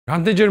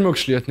რამდენჯერ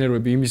მოგშლიათ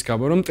ნერვები იმის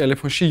გამო, რომ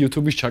ტელეფონში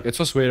YouTube-ის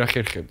ჩაკეცვას ვერ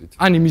ახერხებდით.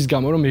 ან იმის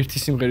გამო, რომ ერთი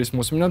სიმღერის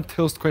მოსმენა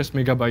მთელს თქვენს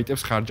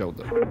მეგაბაიტებს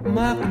ხარჯავდა.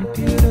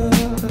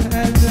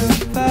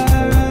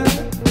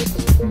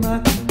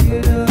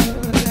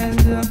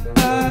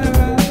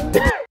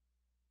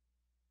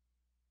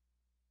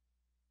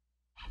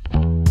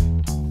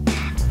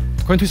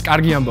 თქვენთვის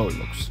კარგი ამბავი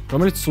მაქვს,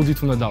 რომელიც ცუდით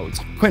უნდა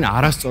დავიწყო. თქვენ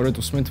არასწორად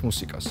უსმენთ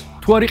მუსიკას.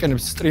 თუ არ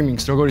იყენებთ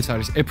სტრიმინგს, როგორიც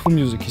არის Apple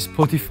Music,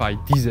 Spotify,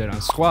 Deezer ან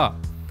სხვა,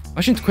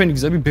 მაშინ თქვენი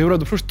გზები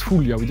ბევრად უფრო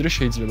რთულია, ვიდრე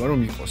შეიძლება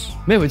რომ იყოს.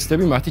 მე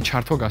ვეცდები მათი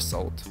ჩართვა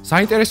გასწავლოთ.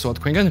 საინტერესოა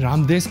თქვენგან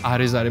რამდენს არ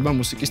ეზარება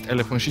მუსიკის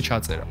ტელეფონში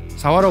ჩაწერა.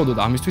 სავარაუდოდ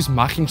ამისთვის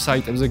მახიმ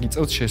საიტებზე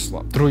გიწევთ შესვლა,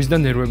 დროის და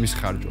ნერვების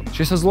ხარჯვა.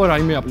 შესაძლოა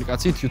რაიმე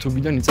აპლიკაციით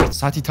YouTube-დან იწერთ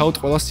სათითაოდ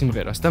ყველა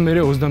სიმღერას და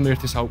მერე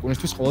 21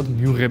 საუკუნისთვის ყოველდღე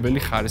მიუღებელი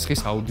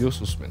ხარისხის აუდიოს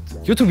უსმენთ.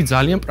 YouTube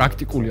ძალიან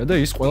პრაქტიკულია და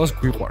ის ყველას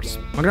გვიყვარს,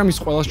 მაგრამ ის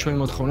ყველას ჩვენ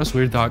მოთხოვნას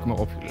ვერ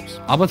დააკმაყოფილებს.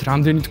 ალბათ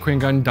რამდენი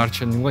თქვენგანი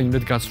დარჩენილა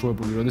იმედ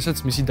გაცრუებული, როდესაც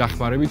მისი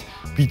დახმარებით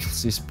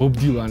Beatles-ის, Bob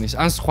Dylan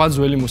ან სხვა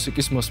ძველი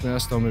მუსიკის მოსმენა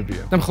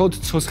სდომებია და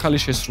მხოლოდ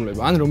ცოცხალი შესრულება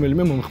ან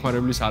რომელიმე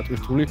მომხმარებლის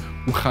ატვირთული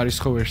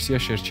უხარისხო ვერსია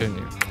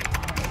შერჩენია.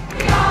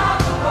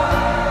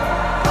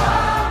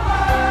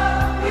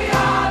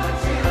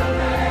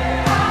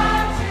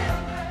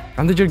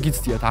 რამდენჯერ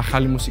გიცდიათ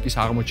ახალი მუსიკის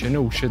აღმოჩენა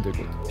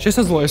უშედეგოდ.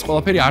 შესაძლოა ეს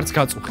ყველაფერი არც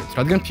გაწუხეთ,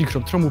 რადგან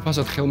ფიქრობთ, რომ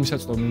უფასოდ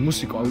ხელმისაწვდომი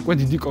მუსიკა უკვე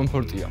დიდი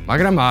კომფორტია,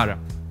 მაგრამ არა.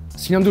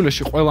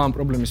 სინამდვილეში ყველა ამ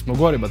პრობლემის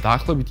მოგვარება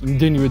დაახლოებით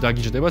იმდენივე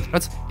დაგიჯდებათ,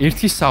 რაც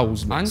ერთი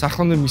საუზმე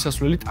სახლამდე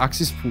მისასვლელი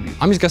ტაქსის ფული.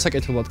 ამის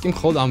გასაკეთებლად კი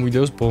მხოლოდ ამ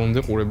ვიდეოს ბოლომდე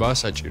ყურებაა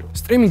საჭირო.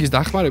 სტრიმინგის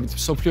დახმარებით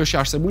მსოფლიოში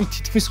არსებული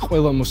თითქმის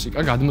ყველა მუსიკა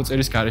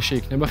გადმოწერის გარეშე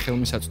იქნება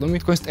ხელმისაწვდომი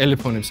თქვენს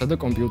ტელეფონებსა და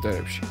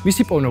კომპიუტერებში.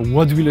 მისი პოვნა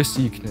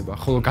უადვილესი იქნება,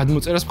 ხოლო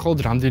გადმოწერას მხოლოდ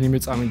რამდენიმე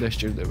წამი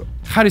დასჭირდება.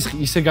 ხარისხი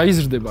ისე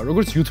გაიზრდება,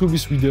 როგორც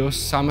YouTube-ის ვიდეოს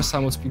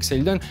 360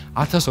 პიქსელიდან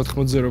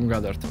 1080-ზე რომ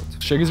გადართავთ.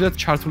 შეგიძლიათ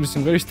ჩართული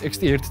სიმღერის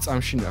ტექსტი ერთ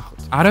წამში ნახოთ.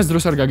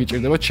 არასდროს არ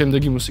გაგიჭირდებათ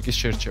შემდეგი მუსიკის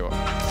შერჩევა.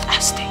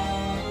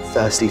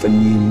 Thirsty for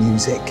new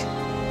music,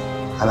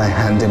 and I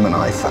hand him an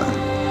iPhone.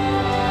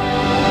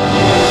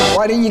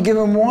 Why didn't you give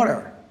him water?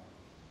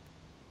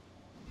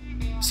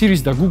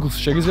 Siri-ს და Google-ს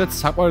შეგიძლიათ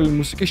საყვარელი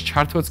მუსიკის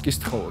ჩართვაც კი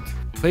სთხოვოთ.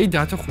 Play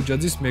Data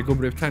ხუჯაძის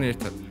მეგობრებთან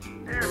ერთად.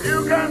 You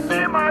can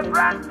see my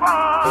grandpa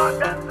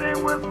dancing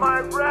with my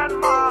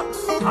grandma.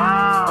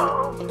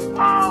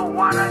 Oh,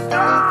 what a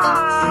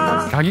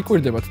time!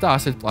 გაგიკვირდებათ და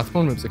ასეთ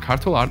პლატფორმებზე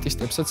ქართულ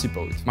არტისტებსაც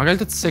იპოვეთ.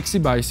 მაგალითად, Sexy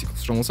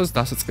Bicycles, რომელსაც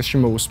დასაწყისში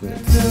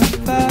მოვუსმინოთ.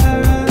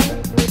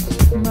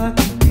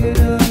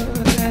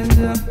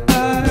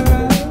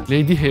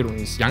 Lady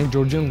Heroines, Young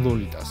Georgian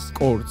Lolitas,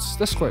 Chords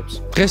და სხვებს.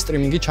 დღეს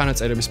სტრიმინგი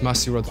ჩანაწერების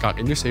მასიურად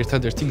გაყიდვის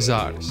ერთადერთი გზა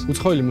არის.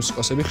 უცხოელი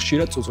მუსიკოსები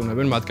ხშირად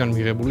წუწუნებენ მათგან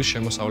მიღებული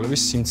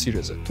შემოსავლების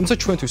სიმცირეზე, თუმცა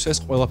ჩვენთვის ეს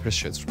ყველაფერს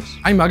შეცვლის.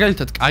 აი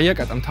მაგალითად,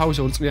 კაიაკატამ თავის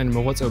 2 წლიანი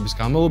მოღვაწეობის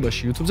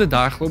განმავლობაში YouTube-ზე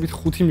დაახლოებით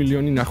 5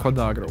 მილიონი ნახვა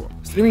დააგროვა.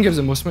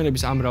 სტრიმინგებზე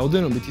მოსმენების ამ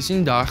რაოდენობით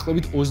ისინი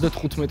დაახლოებით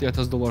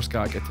 $35,000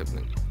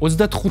 გააკეთებდნენ.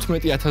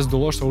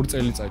 $35,000 2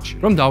 წელიწადში.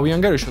 რომ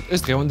დავიანგარიშოთ,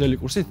 ეს დღევანდელი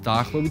კურსით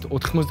დაახლოებით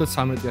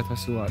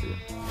 93,000 ლარია.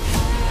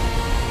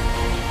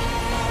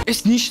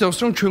 ეს ნიშნავს,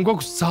 რომ ჩვენ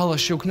გვაქვს ძალა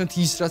შევქნათ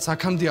ის, რაც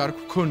აქამდე არ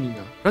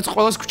გვქონია, რაც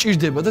ყველას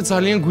გვჭირდება და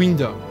ძალიან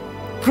გვინდა.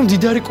 უფრო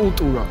მდიდარი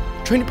კულტურა,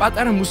 ჩვენი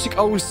პატარა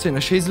მუსიკალური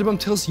სცენა შეიძლება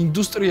მთელს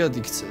ინდუსტრიად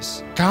იქცეს.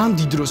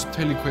 გაამდიდროს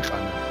მთელი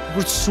ქვეყანა,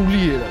 როგორც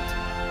სულიერად,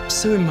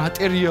 ასევე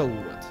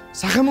მატერიალურად.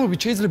 საღამოობით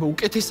შეიძლება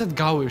უკეთესად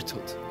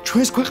გავერთოთ.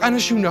 ჩვენს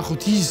ქვეყანაში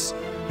ვნახოთ ის,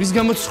 რის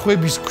გამოც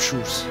ხვების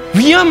გშურს.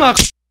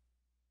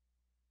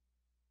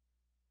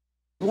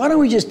 Why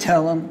don't we just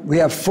tell them we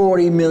have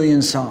 40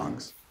 million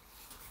songs?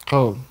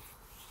 ხო.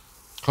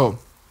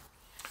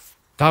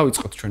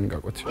 დავიწყოთ ჩვენი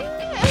გაკვეთილი.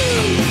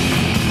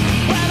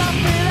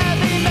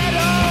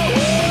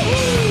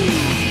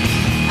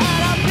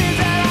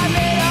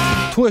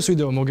 თუ ეს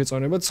ვიდეო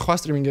მოგეწონებათ, სხვა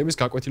სტრიმინგების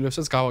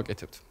გაკვეთილებსაც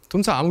გავაკეთებთ.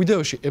 თუმცა ამ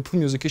ვიდეოში Apple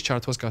Music-ის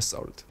ჩართვას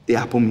გასწავლეთ. The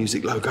Apple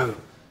Music logo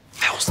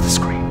fills the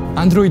screen.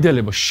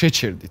 Android-ელებო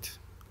შეჩერდით.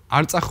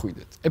 არ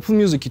წახვიდეთ. Apple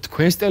Music-ი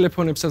თქვენს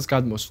ტელეფონებსაც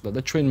გადმოსვლა და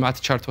ჩვენ მათ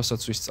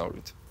ჩართვასაც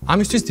ვისწავლით.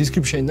 ამისთვის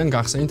description-დან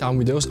გახსენით ამ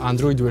ვიდეოს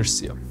Android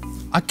ვერსია.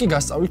 აქ კი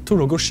გასწავლით თუ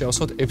როგორ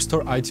შევასვათ App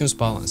Store iTunes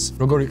balance,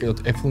 როგორ იყიდოთ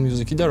Apple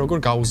Music-ი და როგორ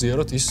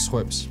გაუზიაროთ ის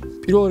სხვებს.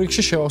 პირველ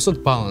რიგში შევასვათ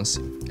balance.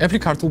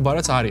 Apple ქართულ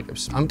ბარათს არ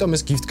იღებს, ამიტომ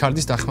ეს gift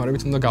card-ის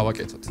დახმარებით უნდა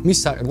გავაკეთოთ. მის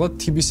საყრდნად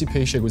TBC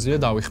Pay შეგვიძლია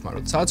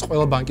დავიხმაროთ, სადაც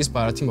ყველა ბანკის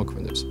ბარათი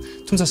მოქმედებს.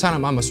 თუმცა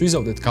სანამ ამას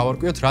ვიზავდეთ,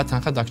 გავარკვიოთ რა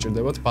თანხა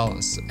დაგჭირდებათ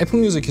balance-ზე. Apple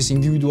Music-ის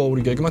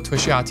ინდივიდუალური გეგმა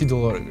თვეში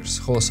 $10,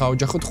 ხოლო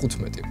საოჯახოდ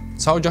 15.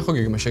 საოჯახო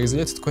გეგმა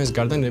შეგიძლიათ თქვენს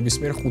გარდა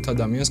ნებისმიერ 5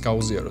 ადამიანს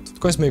გაუზიაროთ.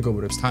 თქვენს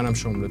მეგობრებს,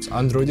 თანამშრომლებს,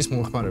 Android-ის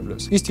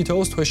მომხმარებლებს. ის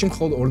თითოეულს თვეში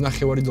მხოლოდ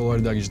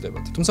 $2.5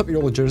 დაგიჯდებათ. თუმცა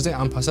პირველ ჯერზე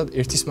ამ ფასად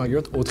ერთის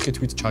მაგივრად 4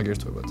 თვით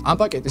ჩაგერთვებათ. ამ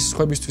პაკეტის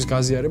სხვებისთვის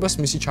გაზიარებას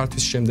მისი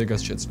ჩართვის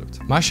შემდეგაც შეძლებთ.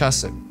 მაშ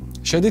ასე.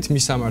 შედით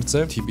მისამართზე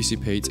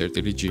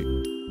tbc.pay/g.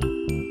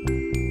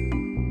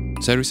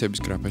 სერვისების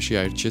გრაფაში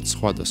აირჩიეთ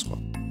სხვადასხვა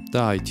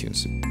და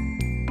iTunes-ი.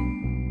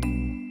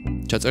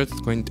 ჩაწერეთ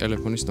თქვენი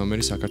ტელეფონის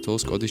ნომერი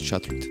საქართველოს კოდის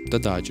ჩათვლით და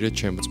დააჭირეთ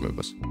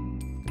შემოწმებას.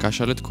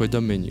 გაშალეთ ქვედა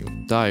მენიუ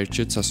და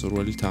აირჩიეთ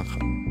სასურველი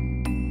თანხა.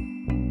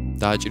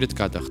 დააჭირეთ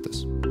გადახდას.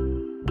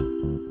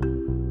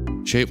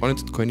 შეიყვანეთ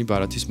თქვენი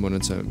ბარათის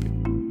მონაცემები.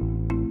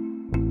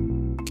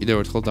 კიდევ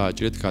ერთხელ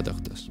დააჭირეთ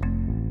გადახდას.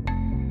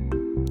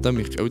 და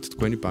მიღწევით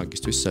თქვენი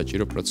ბანკისთვის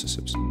საჭირო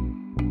პროცესებს.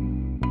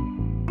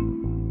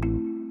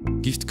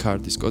 gift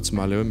card-ის კოდს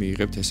მალევე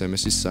მიიღებთ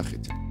SMS-ის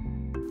სახით.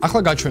 ახლა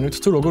გაჩვენებთ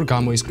თუ როგორ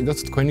გამოისყიდოთ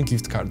თქვენი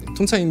gift card-ი.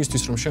 თუმცა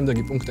იმისთვის რომ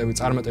შემდეგი პუნქტები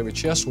წარმატებით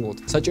შეასრულოთ,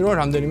 საჭიროა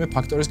რამდენიმე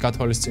ფაქტორის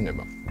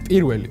გათვალისწინება.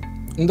 პირველი,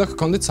 უნდა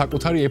გქონდეთ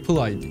საკუთარი Apple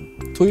ID.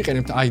 თუ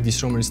იყენებთ ID-ს,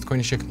 რომელიც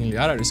თქვენი შექმნილი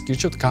არ არის,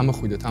 გირჩევთ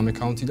გამოხვიდეთ ამ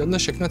აკაუნტიდან და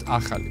შექმნათ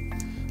ახალი.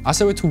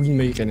 ასევე თუ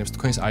ვინმე იყენებს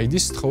თქვენს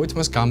ID-ს, თხოვეთ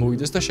მას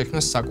გამოვიდეს და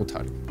შექმნას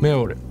საკუთარი.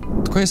 მეორე,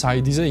 თქვენს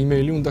ID-ზე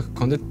email-ი უნდა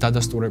გქონდეთ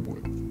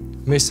დადასტურებული.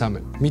 მესამე,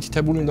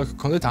 მითითებული უნდა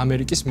გქონდეთ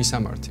ამერიკის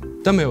მისამართი.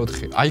 და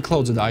მეოთხე,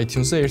 iCloud-ზე და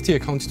iTunes-ზე ერთი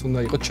აკაუნტით უნდა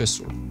იყოთ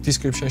შესული.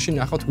 Description-ში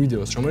ნახავთ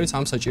ვიდეოს, რომელიც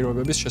ამ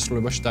საჭიროებების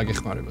შესრულებაში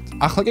დაგეხმარებათ.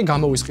 ახლა კი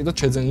გამოვისყიდოთ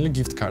შეძენილი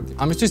gift card-ი.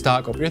 ამისთვის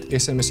დააკოპიეთ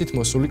SMS-ით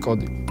მოსული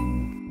კოდი.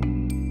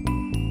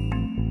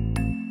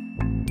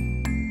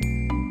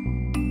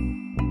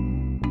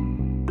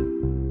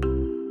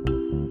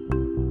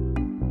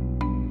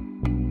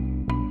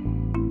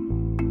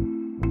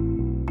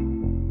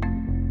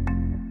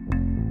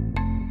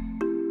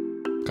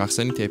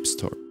 გახსენით App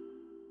Store.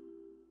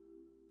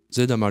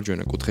 ზედა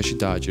მარჯვენა კუთხეში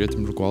დააჭირეთ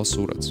მრგვალ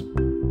სურათს.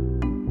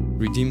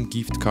 Redeem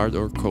gift card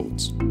or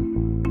codes.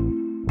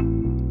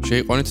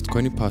 შეიყვანეთ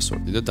თქვენი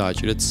password-ი და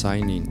დააჭირეთ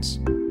sign-ins.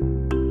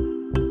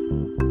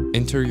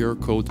 Enter your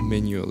code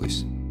manually.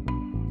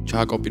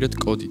 ჩააკოპირეთ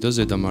კოდი და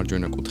ზედა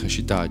მარჯვენა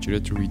კუთხეში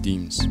დააჭირეთ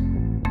redeems.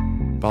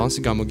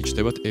 ბალანსი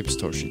გამოგიჩნდებათ App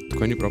Store-ში,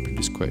 თქვენი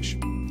პროფილის ქვეშ.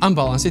 ამ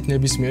ბალანსით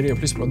ნებისმიერი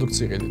Apple-ის პროდუქტს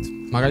იყიდეთ.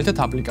 მაგალითად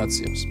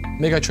აპლიკაციებს.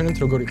 მე გაჩვენებთ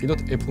როგორ იყიდოთ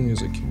Apple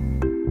Music.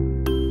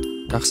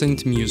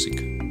 გახსენით Music.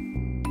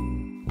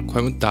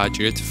 ქვემოთ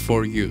დააჭირეთ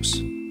For Use.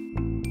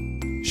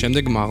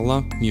 შემდეგ მაღლა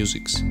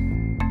Musics.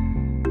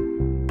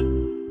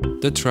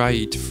 და Try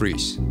It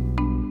Free.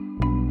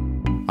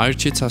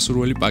 აირჩიეთ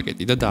სასურველი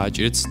პაკეტი და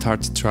დააჭირეთ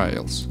Start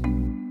Trials.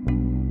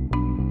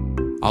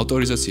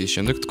 ავტორიზაციის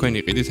შემდეგ თქვენ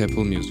იყიდით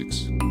Apple Music-ს.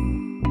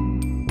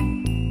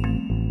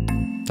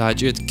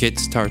 დააჭირეთ Get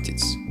Started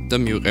და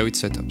მივყევით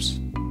Setups.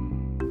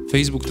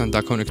 Facebook-თან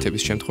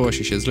დაკონექტების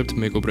შემთხვევაში შეძლებთ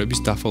მეგობრების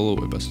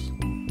დაფოლოვებას.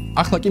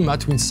 ახლა კი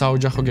მათ ვინც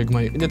საოჯახო გეგმა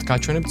იყიდეთ,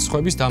 გაჩვენებთ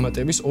სხვების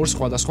დამატების ორ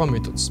სხვადასხვა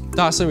მეთოდს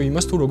და ასევე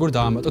იმას თუ როგორ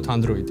დაამატოთ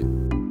Android-ი.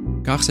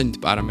 გახსენით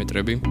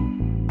პარამეტრები.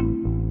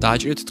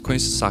 დააჭირეთ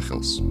თქვენს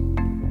სახელს.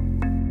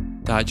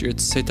 დააჭირეთ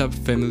Set up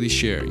Family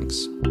Sharings.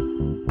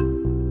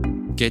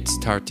 Get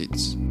Started.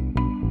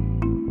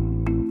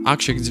 აქ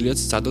შეგიძლიათ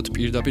სცადოთ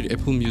პირდაპირ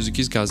Apple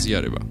Music-ის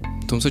გაზიარება,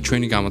 თუმცა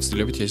ჩვენი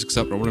გამოცდილებით ეს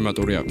გზა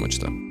პრობლემატური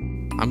აღმოჩნდა.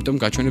 ამიტომ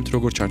გაჩვენებთ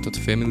როგორ ჩართოთ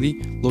Family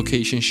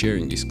Location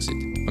Sharing-ის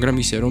გზით, მაგრამ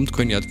ისე რომ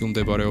თქვენი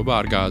ადგილმდებარეობა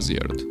არ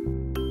გააზიაროთ.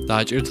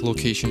 დააჭირეთ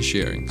Location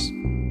Sharings.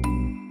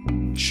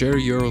 Share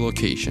your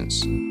locations.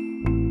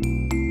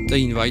 და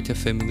invite a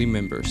family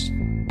members.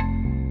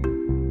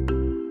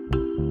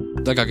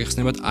 და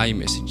გაგეხსნებათ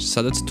iMessage,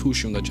 სადაც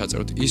თუში უნდა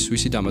ჩაწეროთ ის,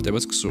 ვისი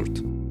დამატებაც გსურთ.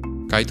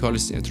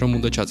 გაითვალისწინეთ, რომ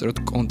უნდა ჩაწეროთ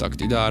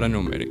კონტაქტი და არა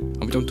ნომერი.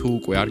 ამიტომ თუ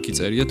უკვე არ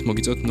გიწერიათ,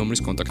 მოგიწევთ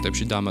ნომრის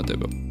კონტაქტებში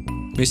დამატება.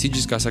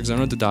 Messages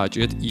გასაგზავნად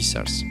დააჭირეთ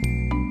ESARS.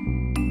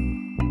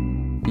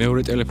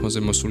 მეორე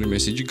ტელეფონზე მოსული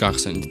მესიჯი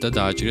გახსენით და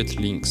დააჭირეთ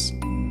links.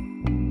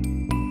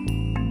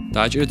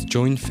 დააჭირეთ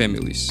join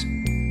families.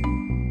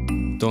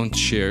 Don't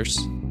shares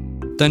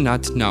და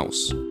not nows.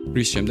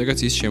 რის შემდეგაც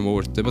ის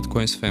შემოუერთდება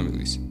თქვენს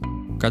families.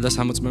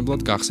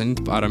 გადასამოწმებლად გახსენით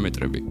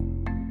პარამეტრები.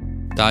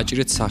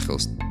 დააჭირეთ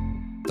სახელს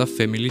და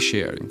family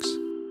sharings.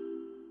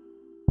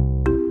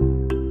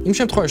 იმ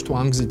შემთხვევაში თუ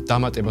ამ გზით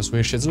დამატებას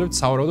ვერ შეძლებთ,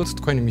 სავარაუდოდ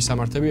თქვენი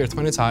მისამართები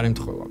ერთმანეთს არ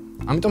ემთხვევა.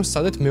 ამიტომ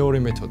სცადეთ მეორე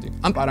მეთოდი.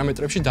 ამ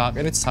პარამეტრებში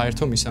დააყენეთ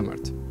საერთო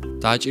მისამართი.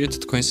 დააჭირეთ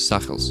თქვენს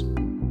სახელს.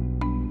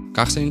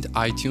 გახსენით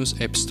iTunes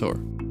App Store.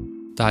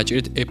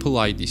 დააჭირეთ Apple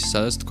ID-ს,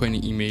 სადაც თქვენი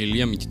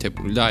email-ია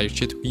მითითებული და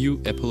აირჩიეთ View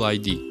Apple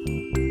ID.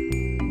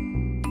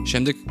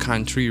 შემდეგ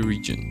Country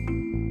Region.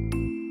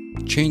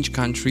 Change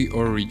Country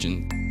or Region.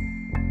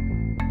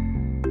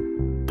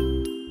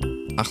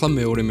 ახლა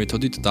მეორე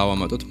მეთოდით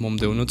დავამატოთ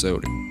მომდევნო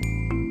წევრი.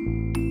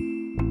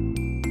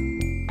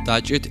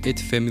 დააჭირეთ Add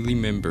Family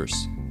Members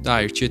და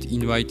აირჩიეთ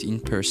Invite in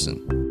Person.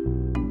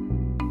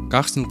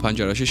 გახსნილ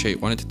ფანჯარაში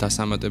შეიყვანეთ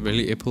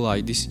დასამატებელი Apple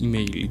ID-ს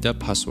email-ი და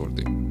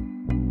password-ი.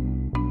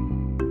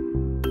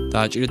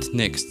 დააჭირეთ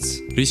Next,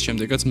 რის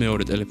შემდეგაც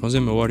მეორე ტელეფონზე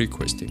მოვა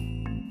request-ი.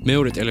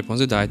 მეორე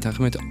ტელეფონზე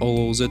დაეთანხმეთ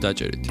Allow-ზე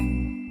დაჭერით.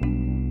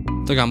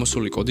 და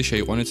გამოსული კოდი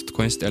შეიყვანეთ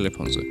თქვენს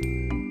ტელეფონზე.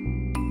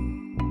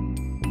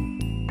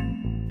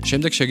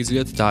 შემდეგ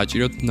შეგიძლიათ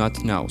დააჭიროთ Not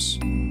Nows.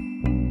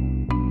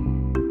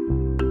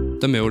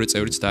 და მეორე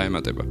წევრიც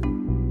დაემატება.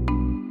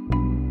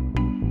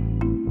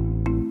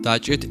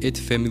 დააჭირეთ Add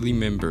Family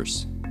Members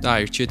და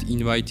აირჩიეთ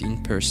Invite in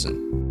Person.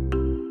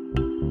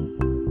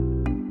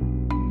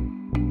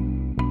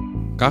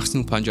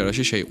 გახსნილ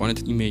ფანჯარაში შეიყვანეთ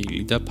email-ი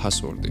და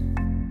password-ი.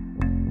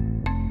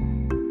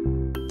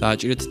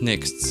 დააჭირეთ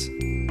Next.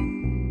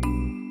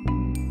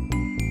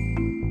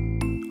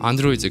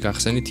 Android-ზე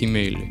გახსენით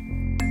email-ი.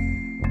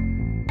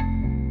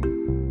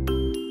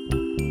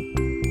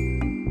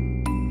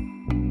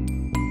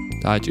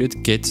 დააჭირეთ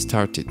Get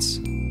Started.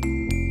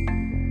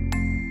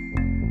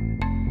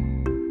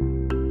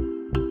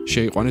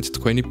 შეიყვანეთ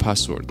თქვენი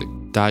password-ი,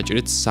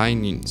 დააჭირეთ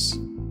sign ins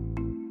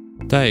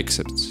და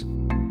accepts.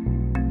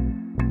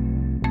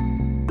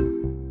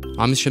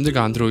 ამის შემდეგ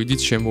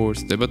Android-ით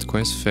შემოუერთდება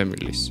თქვენს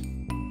family-ს.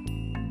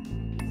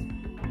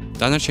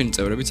 დანარჩენი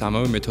წევრებიც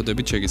ამავე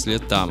მეთოდებით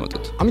შეგიძლიათ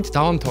დაამატოთ. ამით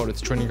დავამთავრეთ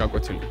ჩვენი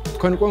გაკვეთილი.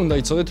 თქვენ უკვე უნდა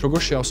იცოდეთ,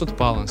 როგორ შეავსოთ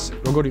ბალანსი,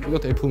 როგორ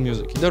იყიდოთ Apple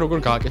Music-ი და როგორ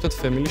გააკეთოთ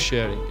family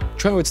sharing-ი.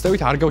 ჩვენ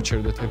ვეცდებით არ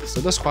გავჩერდეთ Apple-სა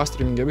და სხვა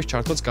სტრიმინგების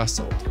ჩართვაც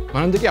გასწავლოთ.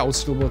 მანამდე კი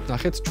აუცილებლად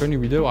ნახეთ ჩვენი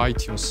ვიდეო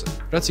iTunes-ზე,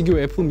 რაც იგივე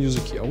Apple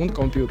Music-ია, უგუნთ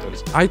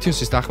კომპიუტერზე.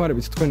 iTunes-ის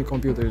დახმარებით თქვენი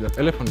კომპიუტერი და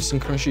ტელეფონი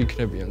სინქრონში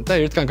იქნებიან და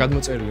ერთგან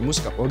გადმოწერილი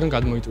მუსიკა ყველგან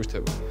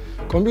გადმოიტვირთება.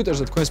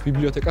 კომპიუტერზე თქვენს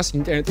ბიბლიოთეკას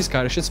ინტერნეტის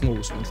გარეშეც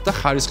მოვუსმენთ და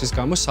ხარისხის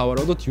გამო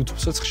სავარაუდოდ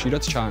YouTube-საც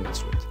ხშირად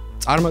ჩაანაცვლეთ.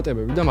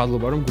 წარმატებები და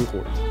მადლობა რომ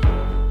გვიყურეთ.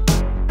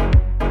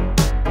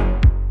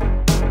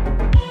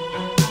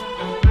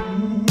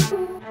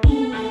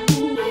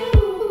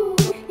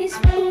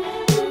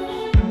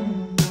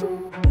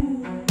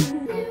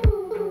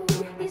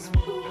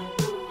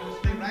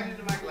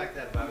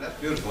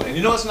 And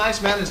you know what's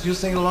nice, man, is you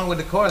sing along with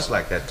the chorus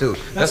like that too.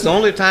 That's the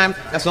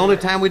only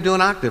time we do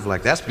an octave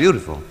like that. That's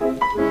beautiful.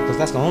 Because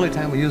that's the only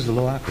time we use the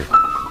low octave.